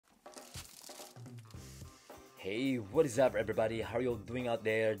Hey, what is up everybody? How are you all doing out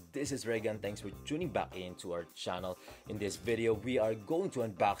there? This is Regan. Thanks for tuning back into our channel. In this video, we are going to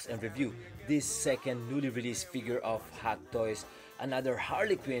unbox and review this second newly released figure of Hot Toys. Another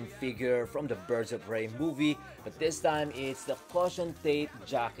Harley Quinn figure from the Birds of Prey movie, but this time it's the caution tape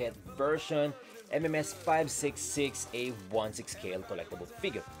jacket version MMS 566, a 1/6 scale collectible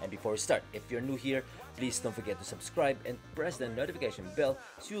figure. And before we start, if you're new here, please don't forget to subscribe and press the notification bell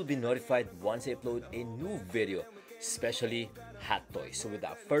so you'll be notified once I upload a new video, especially Hot Toys. So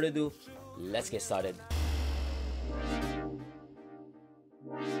without further ado, let's get started.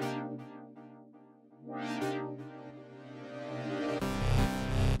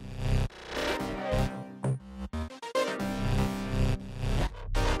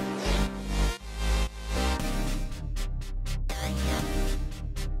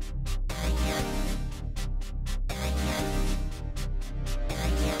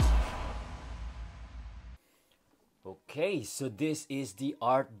 Okay, so this is the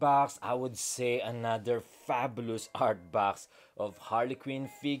art box. I would say another fabulous art box of Harley Quinn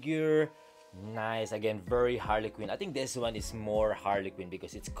figure. Nice, again, very Harley Quinn. I think this one is more Harley Quinn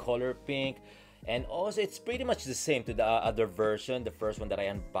because it's color pink, and also it's pretty much the same to the other version, the first one that I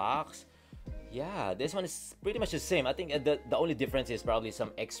unboxed. Yeah, this one is pretty much the same. I think the only difference is probably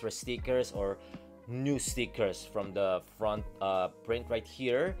some extra stickers or new stickers from the front print right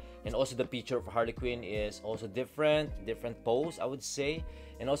here, and also the picture of Harley Quinn is also different pose, I would say,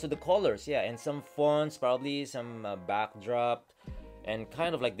 and also the colors, yeah, and some fonts, probably some backdrop, and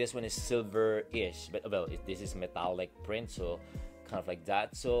kind of like this one is silver-ish, but well, this is metallic print, so kind of like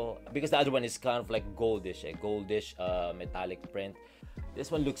that. So because the other one is kind of like goldish, a goldish metallic print.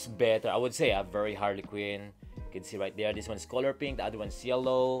 This one looks better, I would say, a very Harley Quinn. You can see right there, this one is color pink, the other one's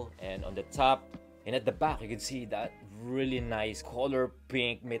yellow, and on the top and at the back you can see that really nice color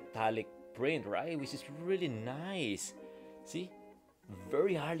pink metallic print, right, which is really nice. See,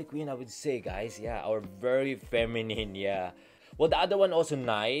 very Harley Quinn, I would say, guys. Yeah, or very feminine. Yeah, well, the other one also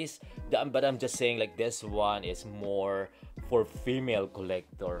nice, but I'm just saying, like, this one is more for female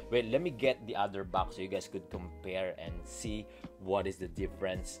collector. Wait, let me get the other box so you guys could compare and see what is the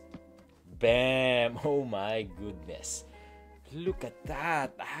difference. Bam! Oh my goodness, look at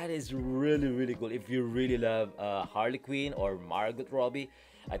that. That is really cool. If you really love Harley Quinn or Margot Robbie,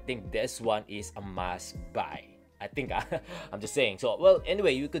 I think this one is a must buy. I think I'm just saying. So, well,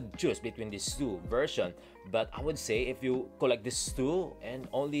 anyway, you could choose between these two versions, but I would say if you collect these two and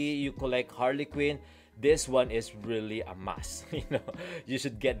only you collect Harley Quinn, this one is really a must. You know, you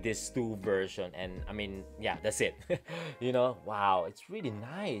should get this two version, and I mean, yeah, that's it. You know, wow, it's really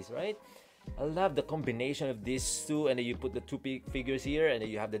nice, right? I love the combination of these two, and then you put the two figures here, and then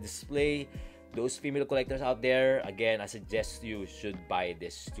you have the display. Those female collectors out there, again, I suggest you should buy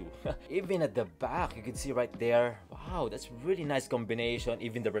this too. Even at the back, you can see right there, wow, that's really nice combination.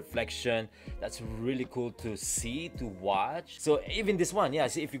 Even the reflection, that's really cool to see, to watch. So even this one, yeah,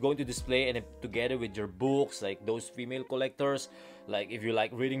 see, if you're going to display and then together with your books, like those female collectors, like if you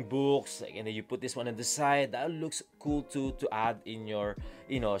like reading books, like, and then you put this one on the side, that looks cool too, to add in your,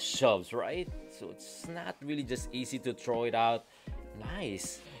 you know, shelves, right? So it's not really just easy to throw it out.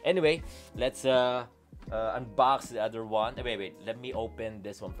 Nice. Anyway, let's unbox the other one. Wait, let me open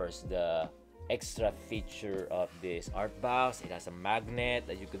this one first. The extra feature of this art box, it has a magnet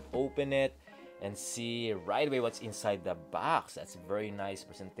that you could open it and see right away what's inside the box. That's a very nice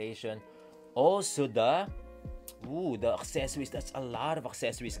presentation. Also the accessories. That's a lot of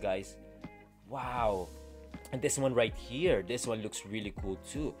accessories, guys. Wow. And this one right here, this one looks really cool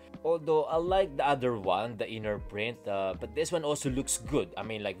too. Although I like the other one, the inner print, but this one also looks good. I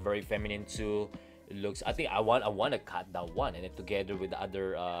mean, like, very feminine too. It looks, I think I want to cut that one and then together with the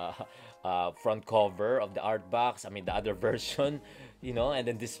other front cover of the art box. I mean, the other version, you know, and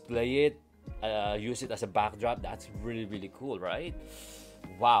then display it, use it as a backdrop. That's really cool, right?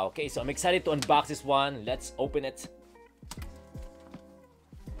 Wow. Okay, so I'm excited to unbox this one. Let's open it.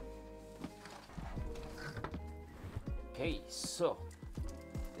 Okay, so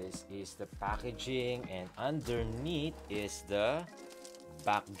this is the packaging, and underneath is the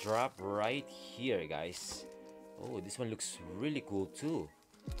backdrop right here, guys. Oh, this one looks really cool too.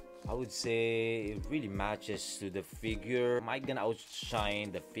 I would say it really matches to the figure. Might gonna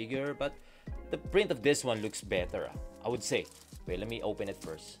outshine the figure, but the print of this one looks better, I would say. Wait, let me open it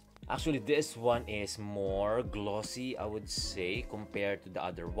first. Actually, this one is more glossy, I would say, compared to the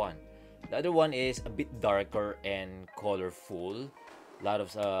other one. The other one is a bit darker and colorful. A lot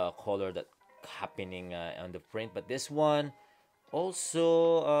of color that happening on the print. But this one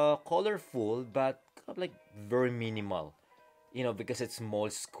also colorful, but kind of like very minimal. You know, because it's small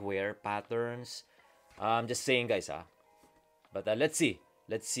square patterns. I'm just saying, guys, but let's see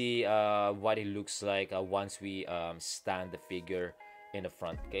what it looks like once we stand the figure in the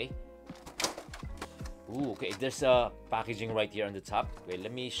front. Okay. Ooh, okay, there's a packaging right here on the top. Wait,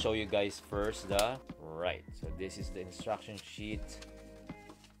 let me show you guys first the... Right, so this is the instruction sheet.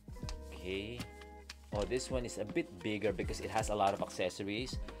 Okay. Oh, this one is a bit bigger because it has a lot of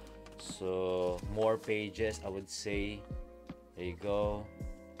accessories. So, more pages, I would say. There you go.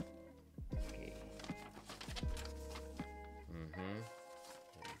 Okay. There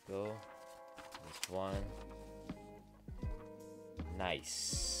you go. This one.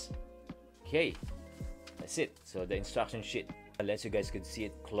 Nice. Okay. That's it. So the instruction sheet, unless you guys could see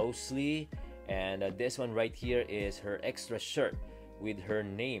it closely, and this one right here is her extra shirt with her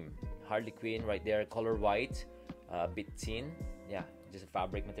name, Harley Quinn, right there, color white, bit thin, yeah, just a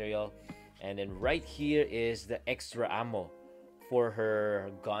fabric material. And then right here is the extra ammo for her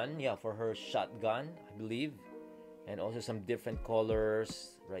gun, yeah, for her shotgun, I believe, and also some different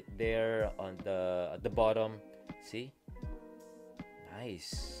colors right there on the at the bottom. See,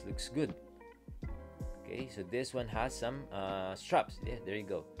 nice, looks good. Okay, so this one has some straps. Yeah, there you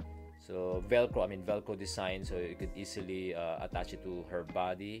go. So Velcro design, so you could easily attach it to her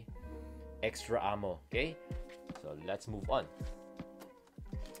body. Extra ammo. Okay, so let's move on.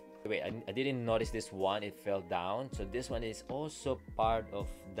 Wait, I didn't notice this one. It fell down. So this one is also part of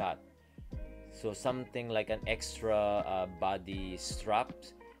that. So something like an extra body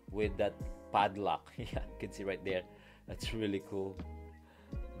straps with that padlock. Yeah, you can see right there. That's really cool.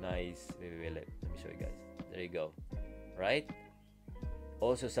 Nice. Wait, let me show you guys. There you go. Right?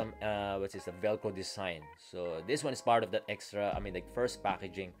 Also some what's this, a Velcro design. So this one is part of that extra, like first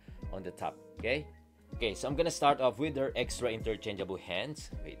packaging on the top. Okay, so I'm gonna start off with their extra interchangeable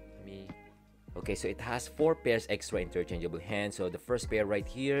hands. Wait, let me... Okay, so it has 4 pairs extra interchangeable hands. So the first pair right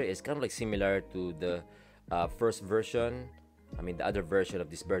here is kind of like similar to the first version, the other version of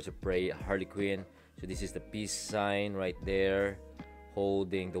this Birds of Prey Harley Quinn. So this is the peace sign right there,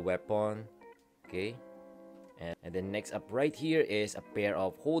 holding the weapon. Okay, and then next up right here is a pair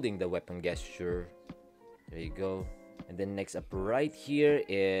of holding the weapon gesture. There you go. And then next up right here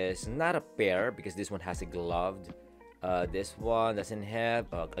is not a pair because this one has a gloved. This one doesn't have,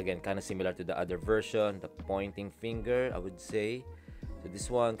 again, kind of similar to the other version, the pointing finger, I would say. So this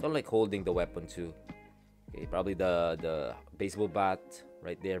one kind of like holding the weapon too. Okay, probably the baseball bat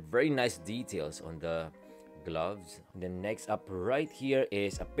right there. Very nice details on the gloves. And then next up right here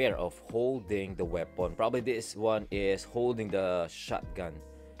is a pair of holding the weapon. Probably this one is holding the shotgun.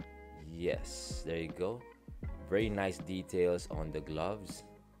 Yes, there you go. Very nice details on the gloves.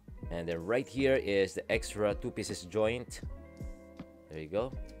 And then right here is the extra 2 pieces joint. There you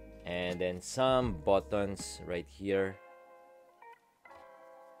go. And then some buttons right here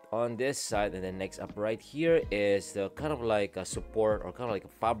on this side. And then next up right here is the kind of like a support or kind of like a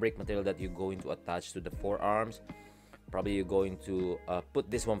fabric material that you're going to attach to the forearms. Probably you're going to put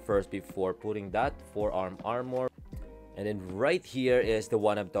this one first before putting that forearm armor. And then right here is the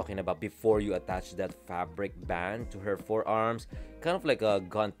one I'm talking about before you attach that fabric band to her forearms. Kind of like a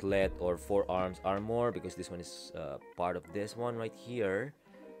gauntlet or forearms armor, because this one is part of this one right here.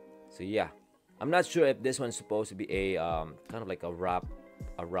 So yeah, I'm not sure if this one's supposed to be a kind of like a wrap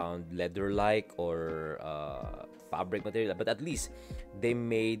around leather-like or fabric material, but at least they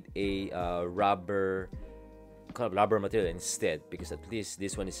made a rubber material instead, because at least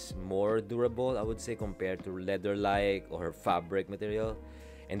this one is more durable, I would say, compared to leather-like or fabric material.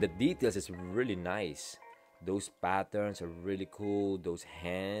 And the details is really nice. Those patterns are really cool. Those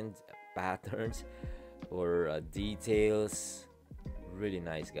hand patterns or details, really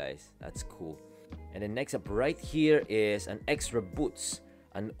nice, guys. That's cool. And then next up right here is an extra boots,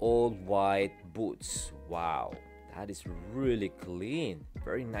 an old white boots. Wow, that is really clean.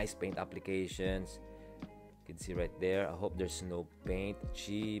 Very nice paint applications. You can see right there. I hope there's no paint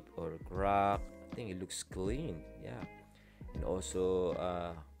cheap or crack. I think it looks clean. Yeah. And also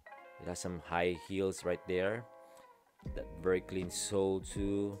it has some high heels right there. That very clean sole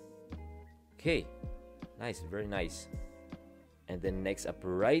too. Okay, nice, very nice. And then next up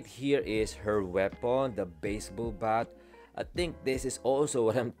right here is her weapon, the baseball bat. I think this is also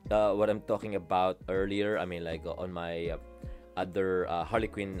what I'm talking about earlier. Like on my other Harley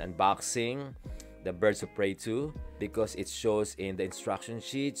Quinn unboxing, the Birds of Prey 2, because it shows in the instruction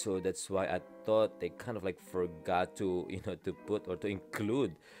sheet. So that's why I thought they kind of like forgot to to put or to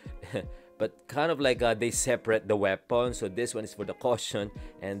include but kind of like they separate the weapon. So this one is for the caution,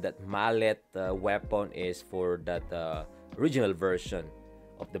 and that mallet weapon is for that original version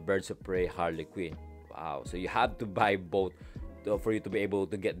of the Birds of Prey Harley Quinn. Wow, so you have to buy both for you to be able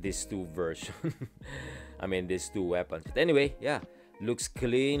to get these two versions. I mean, these two weapons. But anyway, yeah, looks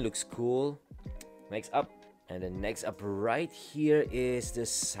clean, looks cool. Next up, and then next up right here is the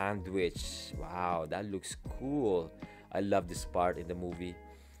sandwich. Wow, that looks cool. I love this part in the movie.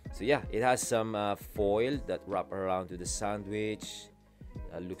 So yeah, it has some foil that wrap around to the sandwich.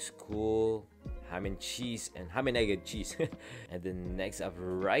 Looks cool. Ham and cheese and ham and egg and cheese. And then next up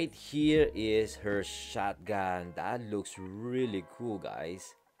right here is her shotgun. That looks really cool,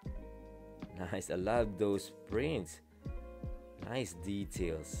 guys. Nice. I love those prints. Nice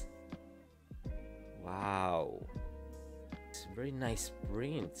details. Wow. It's a very nice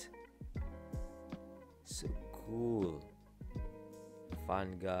print. So cool.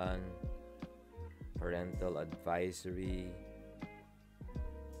 Fun gun. Parental advisory.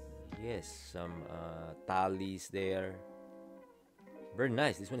 Yes, some tallies there. Very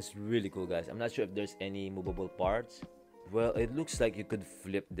nice. This one is really cool, guys. I'm not sure if there's any movable parts. Well, it looks like you could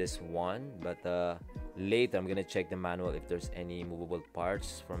flip this one, but later I'm gonna check the manual if there's any movable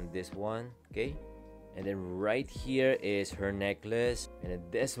parts from this one. Okay, and then right here is her necklace, and then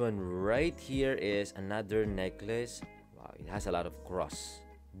this one right here is another necklace. Wow, it has a lot of cross,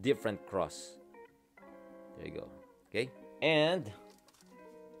 different cross. There you go. Okay, and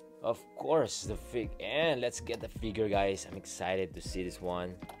of course the and let's get the figure, guys. I'm excited to see this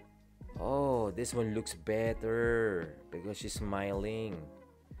one. Oh, this one looks better because she's smiling.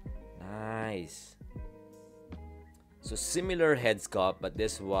 Nice. So similar head sculpt, but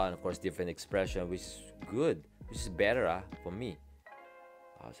this one, of course, different expression, which is good, which is better for me.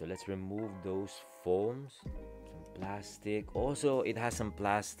 So let's remove those foams, some plastic. Also, it has some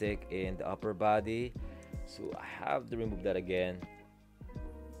plastic in the upper body, so I have to remove that again.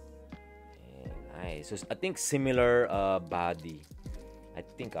 And nice. So I think similar body. I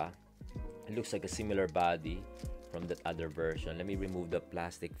think it looks like a similar body from that other version. Let me remove the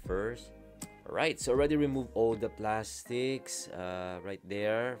plastic first. Alright, so already removed all the plastics right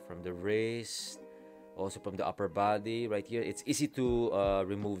there from the wrist, also from the upper body right here. It's easy to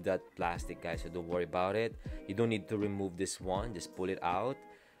remove that plastic, guys, so don't worry about it. You don't need to remove this one, just pull it out.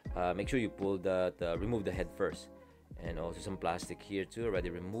 Make sure you pull remove the head first. And also some plastic here too,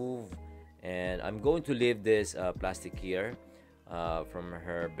 already removed. And I'm going to leave this plastic here from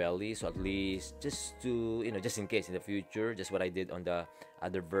her belly, so at least just to, just in case in the future, just what I did on the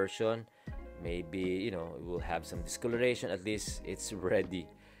other version, maybe it will have some discoloration. At least it's ready,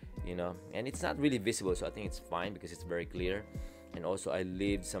 and it's not really visible, so I think it's fine because it's very clear. And also I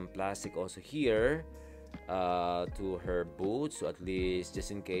leave some plastic also here to her boots, so at least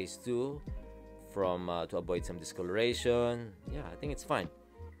just in case too, from to avoid some discoloration. Yeah, I think it's fine.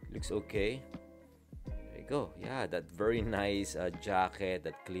 Looks okay. Go. Yeah, that very nice jacket,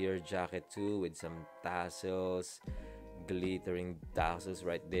 that clear jacket too, with some tassels, glittering tassels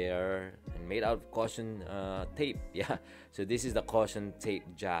right there, and made out of caution tape. Yeah, so this is the caution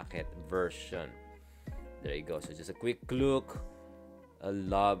tape jacket version. There you go. So just a quick look. I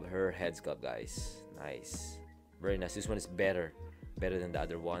love her head sculpt, guys. Nice, very nice. This one is better than the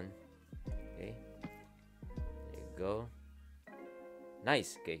other one. Okay, there you go.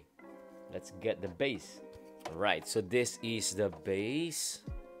 Nice. Okay, let's get the base. Right, so this is the base.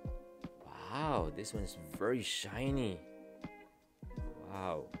 Wow, this one is very shiny.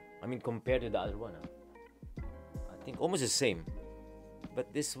 Wow, I mean, compared to the other one, I think almost the same.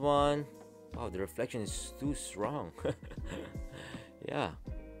 But this one, wow, the reflection is too strong. Yeah,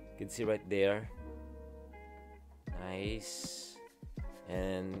 you can see right there. Nice.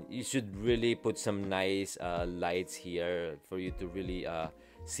 And you should really put some nice lights here for you to really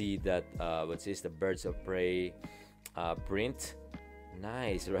see that what's this, the birds of prey print.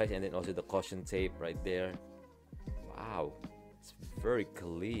 Nice, right? And then also the caution tape right there. Wow, it's very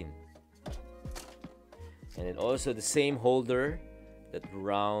clean. And then also the same holder, that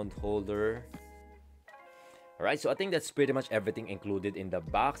round holder. Alright, so I think that's pretty much everything included in the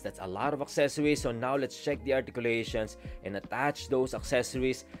box. That's a lot of accessories. So now let's check the articulations and attach those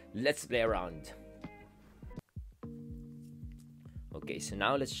accessories. Let's play around. Okay, so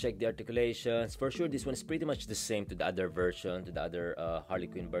now let's check the articulations. For sure, this one is pretty much the same to the other version, to the other Harley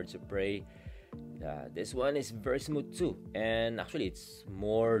Quinn Birds of Prey. This one is very smooth too, and actually it's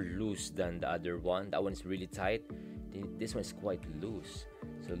more loose than the other one. That one is really tight. This one is quite loose.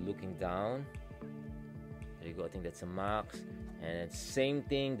 So looking down, there you go. I think that's a max. And same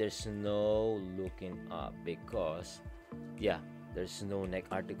thing, there's no looking up because, yeah, there's no neck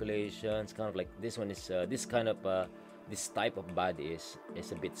articulations. Kind of like this one is this kind of this type of body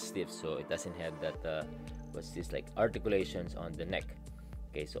is a bit stiff, so it doesn't have that what's this, like articulations on the neck.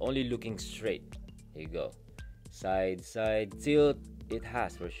 Okay, so only looking straight. There you go. Side, side, tilt. It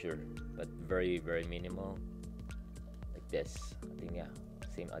has for sure, but very, very minimal. Like this. I think, yeah.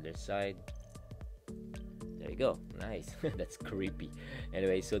 Same other side. There you go. Nice. That's creepy.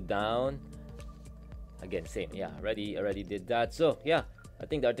 Anyway, so down. Again, same. Yeah, already did that. So, yeah. I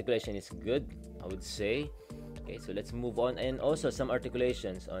think the articulation is good, I would say. Okay, so let's move on. And also some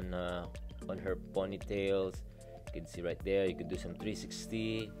articulations on her ponytails. You can see right there. You could do some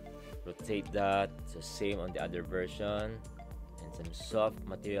 360. Rotate that. So same on the other version. And some soft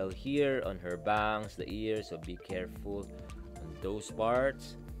material here on her bangs, the ears. So be careful on those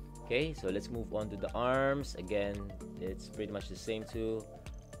parts. Okay, so let's move on to the arms. Again, it's pretty much the same too.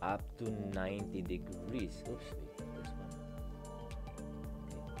 Up to 90 degrees. Oops, wait, this one.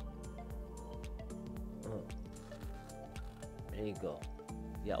 Okay. Oh. There you go.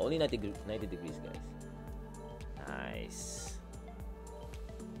 Yeah, only 90 degrees, guys. Nice.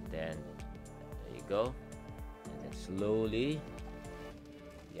 Then, there you go. And then slowly,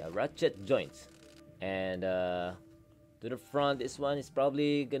 yeah, ratchet joints. And to the front, this one is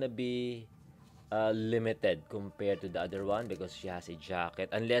probably gonna be limited compared to the other one because she has a jacket.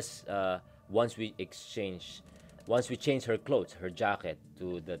 Unless once we change her clothes, her jacket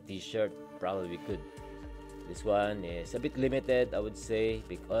to the t-shirt, probably we could. This one is a bit limited, I would say,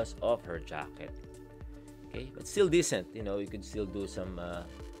 because of her jacket. Okay, but still decent. You know, you could still do some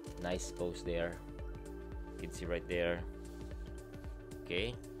nice pose there. You can see right there.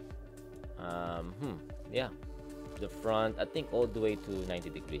 Okay. Yeah. The front, I think all the way to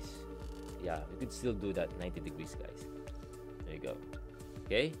 90 degrees. Yeah, we could still do that 90 degrees, guys. There you go.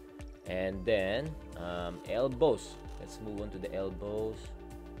 Okay. And then elbows. Let's move on to the elbows.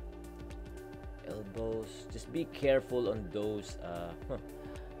 Elbows. Just be careful on those.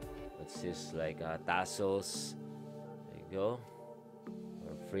 What's this? Like tassels. There you go.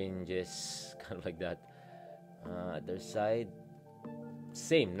 Or fringes, kind of like that. Other side.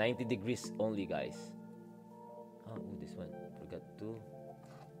 Same, 90 degrees only, guys. Oh, this one. Forgot to.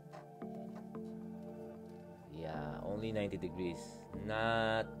 Yeah, only 90 degrees.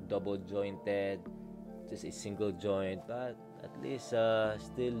 Not double jointed. Just a single joint. But at least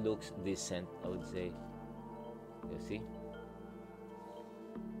still looks decent, I would say. You see?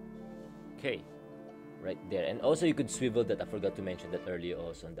 Okay. Right there. And also you could swivel that. I forgot to mention that earlier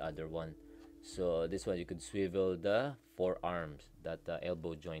also on the other one. So this one you could swivel the forearms, that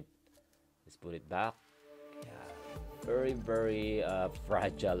elbow joint. Let's put it back. Yeah, very, very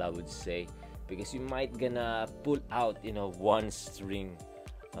fragile, I would say, because you might gonna pull out, you know, one string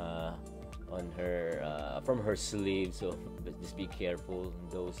on her from her sleeve. So just be careful in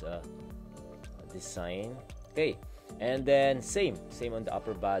those design. Okay, and then same on the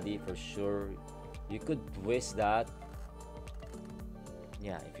upper body for sure. You could twist that.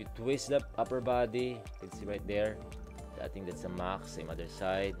 Yeah, if you twist the upper body, you can see right there. I think that's a max. Same other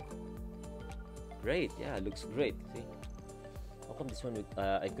side. Great. Yeah, it looks great. See? How come this one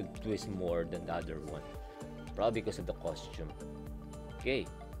I could twist more than the other one? Probably because of the costume. Okay.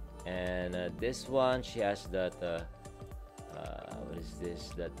 And this one, she has that. What is this?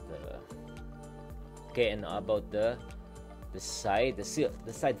 That. Okay, and about the side,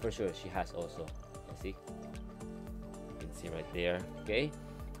 the side for sure she has also. You see? See right there. Okay,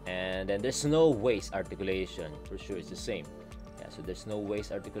 and then there's no waist articulation for sure. It's the same. Yeah, so there's no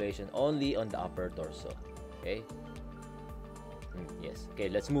waist articulation, only on the upper torso. Okay. Yes. Okay,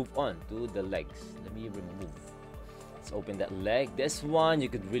 let's move on to the legs. Let me remove. Let's open that leg. This one you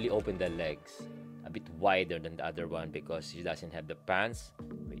could really open the legs a bit wider than the other one because she doesn't have the pants.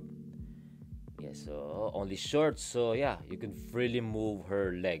 Wait. Yeah, so only shorts. So yeah, you could freely move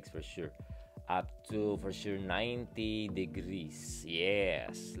her legs for sure. Up to for sure 90 degrees.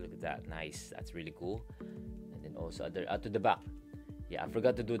 Yes, look at that. Nice. That's really cool. And then also other to the back. Yeah, I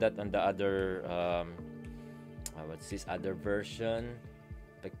forgot to do that on the other what's this other version,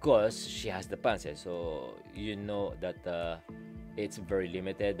 because she has the pants, so you know that it's very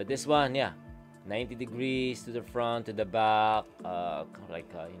limited. But this one, yeah, 90 degrees to the front, to the back, kind of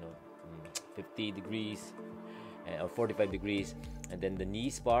like 50 degrees or 45 degrees, and then the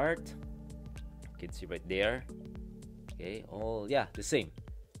knees part. You can see right there. Okay, all yeah, the same.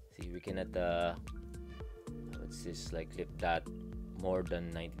 See, we cannot what's this, like lift that more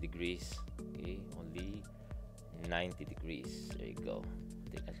than 90 degrees. Okay, only 90 degrees. There you go.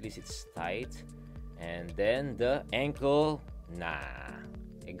 At least it's tight. And then the ankle, nah,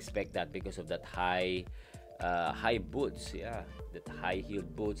 expect that because of that high boots. Yeah, that high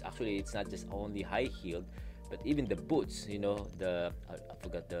heeled boots. Actually, it's not just only high heeled, but even the boots, you know, the I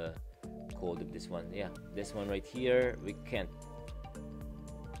forgot the code of this one. Yeah, this one right here, we can't.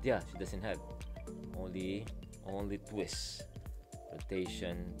 Yeah, she doesn't have, only only twist,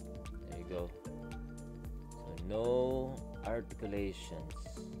 rotation. There you go. So no articulations.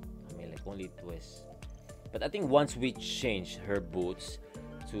 I mean, like only twist. But I think once we change her boots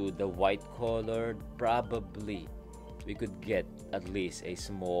to the white color, probably we could get at least a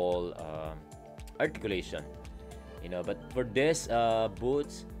small articulation, you know. But for this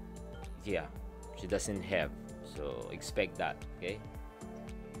boots, yeah, she doesn't have, so expect that. Okay,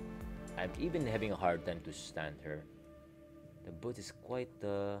 I'm even having a hard time to stand her. The boot is quite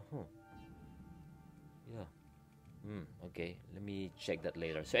yeah. Okay, let me check that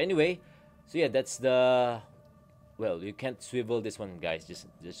later. So anyway, so yeah, that's the, well, you can't swivel this one, guys, just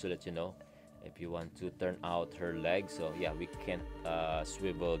to let you know. If you want to turn out her legs, so yeah, we can't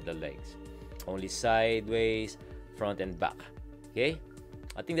swivel the legs, only sideways, front and back. Okay,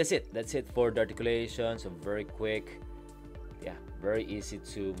 I think that's it for the articulation. So very quick, yeah, very easy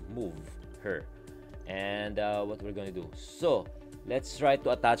to move her. And what we're gonna do, so let's try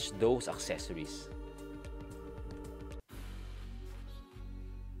to attach those accessories.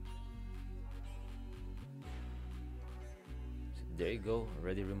 There you go,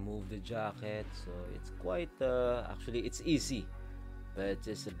 already removed the jacket. So it's quite actually it's easy, but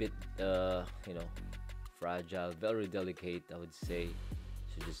just a bit you know, fragile, very delicate, I would say.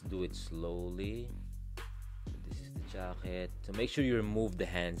 So just do it slowly. This is the jacket, so make sure you remove the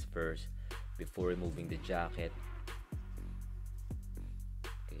hands first before removing the jacket.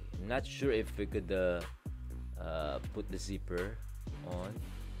 Okay, I'm not sure if we could put the zipper on.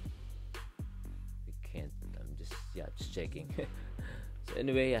 We can't. I'm just, yeah, just checking. So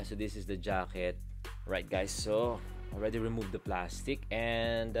anyway, yeah, so this is the jacket, right, guys? So already removed the plastic,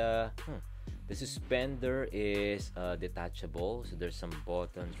 and the suspender is detachable. So there's some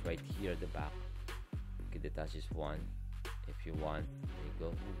buttons right here at the back. You can detach this one if you want. There you go.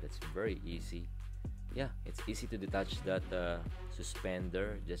 Ooh, that's very easy. Yeah, it's easy to detach that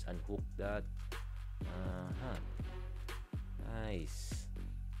suspender. Just unhook that. Nice.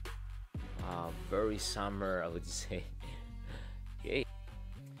 Wow, very summer, I would say. Okay.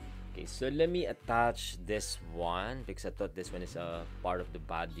 Okay, so let me attach this one because I thought this one is a part of the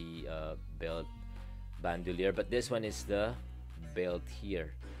body belt bandolier, but this one is the belt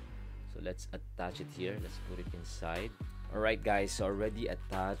here. So let's attach it here. Let's put it inside. Alright, guys, so already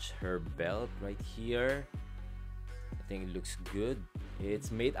attached her belt right here. I think it looks good.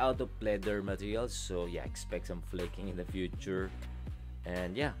 It's made out of leather material, so yeah, expect some flaking in the future.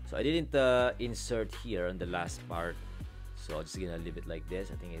 And yeah, so I didn't insert here on the last part, so I'm just gonna leave it like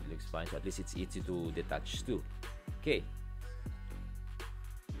this. I think it looks fine, so at least it's easy to detach too. Okay.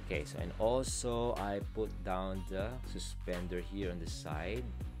 Okay, so and also I put down the suspender here on the side.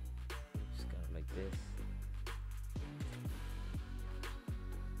 Just kind of like this.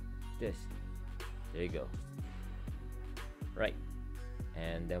 There you go. Right.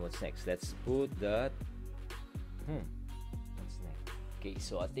 And then what's next? Let's put that. What's next? Okay,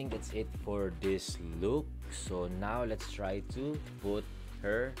 so I think that's it for this look. So now let's try to put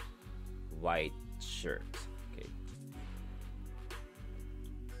her white shirt. Okay.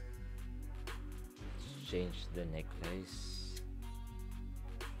 Let's change the necklace.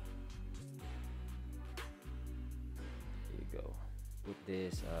 There you go. Put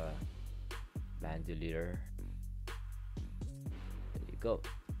this bandolier. There you go.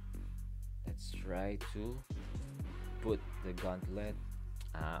 Let's try to put the gauntlet.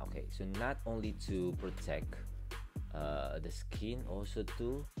 Okay, so not only to protect the skin, also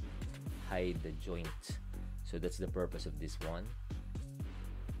to hide the joint. So that's the purpose of this one.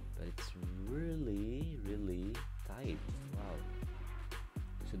 But it's really, really tight. Wow.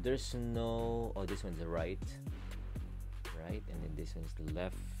 So there's no, oh, this one's the right, and then this one's the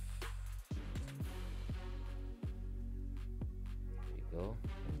left. There you go.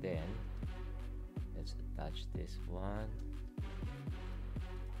 And then let's attach this one.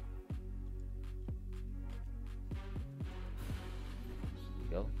 There you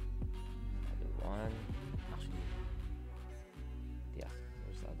go. Other one. Actually, yeah,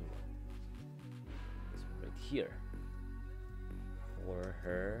 there's the other one. This one right here. For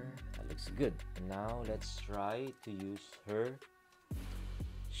her, that looks good. Now let's try to use her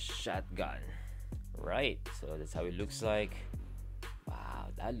shotgun. Right, so that's how it looks like. Wow,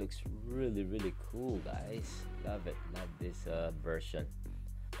 that looks really, really cool, guys. Love it. Love this version.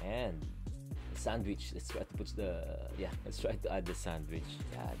 And the sandwich. Let's try to put the, yeah, let's try to add the sandwich.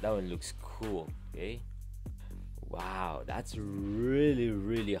 Yeah, that one looks cool. Okay. Wow, that's really,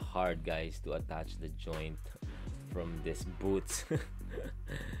 really hard, guys, to attach the joint from this boot.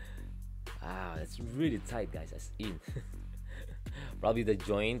 Wow, that's really tight, guys. That's in. Probably the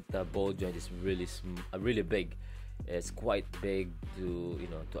joint, the ball joint is really big. It's quite big to, you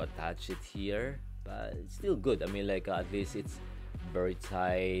know, to attach it here, but it's still good. I mean, like, at least it's very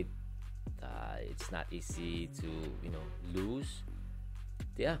tight. It's not easy to, you know, lose.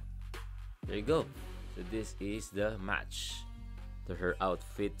 Yeah, there you go. So this is the match to her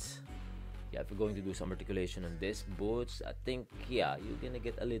outfit. Yeah, if you're going to do some articulation on this boots, I think, yeah, you're gonna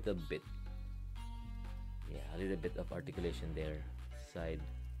get a little bit. Yeah, a little bit of articulation there side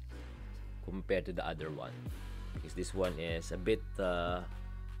compared to the other one, because this one is a bit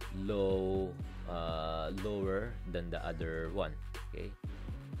lower than the other one. Okay,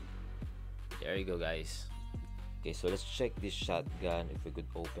 there you go, guys. Okay, so let's check this shotgun if we could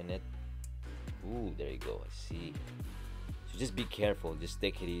open it. Ooh, there you go. I see. So just be careful. Just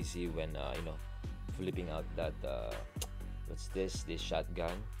take it easy when you know, flipping out that what's this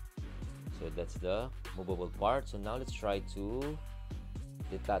shotgun. So that's the movable part. So now let's try to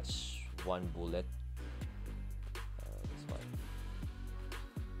detach one bullet. This one.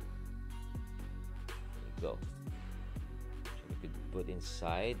 There you go. So we could put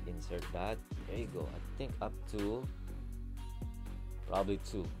inside, insert that. There you go. I think up to probably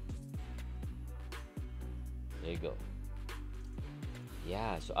 2. There you go.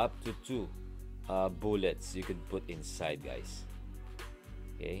 Yeah, so up to 2 bullets you could put inside, guys.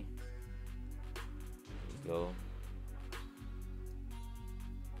 Okay. There you go.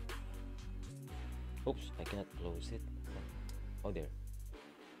 Oops, I cannot close it. Oh, there.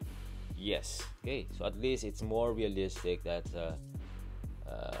 Yes. Okay, so at least it's more realistic that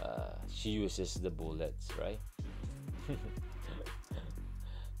she uses the bullets, right?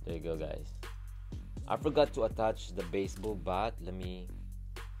 There you go, guys. I forgot to attach the baseball bat. Let me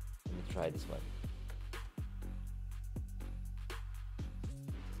try this one.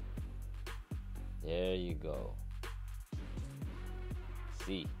 There you go.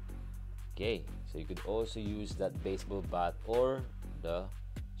 See. Okay, so you could also use that baseball bat or the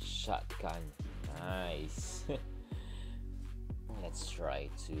shotgun. Nice. Let's try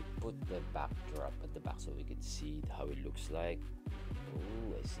to put the backdrop at the back so we can see how it looks like.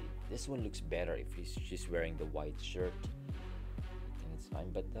 Oh, I see. This one looks better if she's wearing the white shirt. I think it's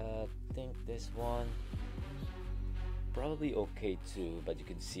fine, but I think this one probably okay too. But you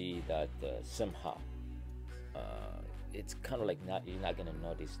can see that somehow it's kind of like you're not gonna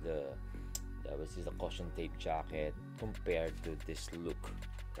notice the caution tape jacket compared to this look,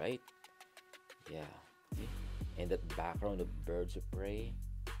 right? Yeah. See? And that background of birds of prey,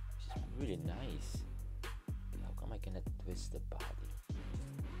 which is really nice. How come I cannot twist the body?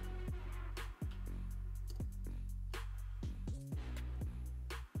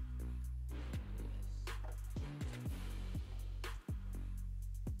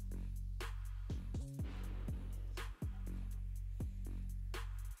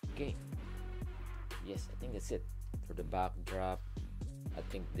 Okay. Yes, I think that's it for the backdrop. I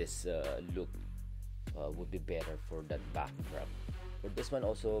think this look would be better for that backdrop. For this one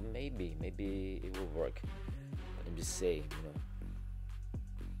also, maybe it will work. But I'm just saying, you know.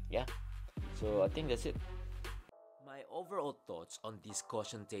 Yeah. So I think that's it. My overall thoughts on this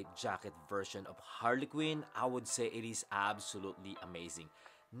caution tape jacket version of Harley Quinn, I would say it is absolutely amazing.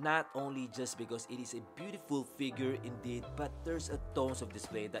 Not only just because it is a beautiful figure indeed, but there's a tons of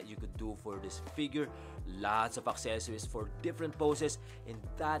display that you could do for this figure, lots of accessories for different poses, and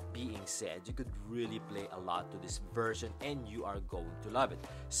that being said, you could really play a lot to this version and you are going to love it.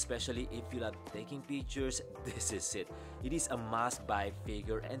 Especially if you love taking pictures, this is it. It is a must-buy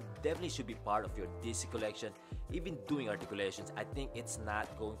figure and definitely should be part of your DC collection. Even doing articulations, I think it's not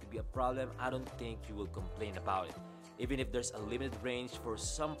going to be a problem. I don't think you will complain about it. Even if there's a limited range for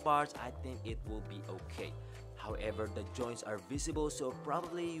some parts, I think it will be okay. However, the joints are visible, so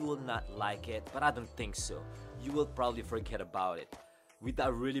probably you will not like it, but I don't think so. You will probably forget about it. With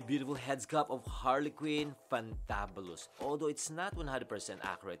a really beautiful head sculpt of Harley Quinn, fantabulous. Although it's not 100%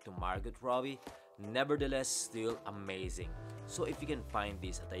 accurate to Margot Robbie, nevertheless still amazing. So if you can find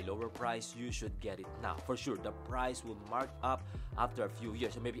this at a lower price, you should get it now. For sure, the price will mark up after a few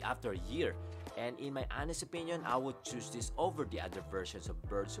years, or maybe after a year. And in my honest opinion, I would choose this over the other versions of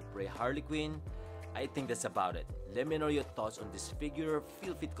Birds of Prey Harley Quinn. I think that's about it. Let me know your thoughts on this figure.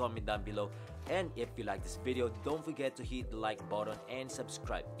 Feel free to comment down below. And if you like this video, don't forget to hit the like button and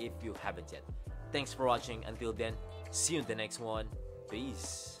subscribe if you haven't yet. Thanks for watching. Until then, see you in the next one.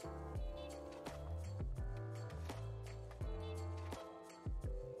 Peace.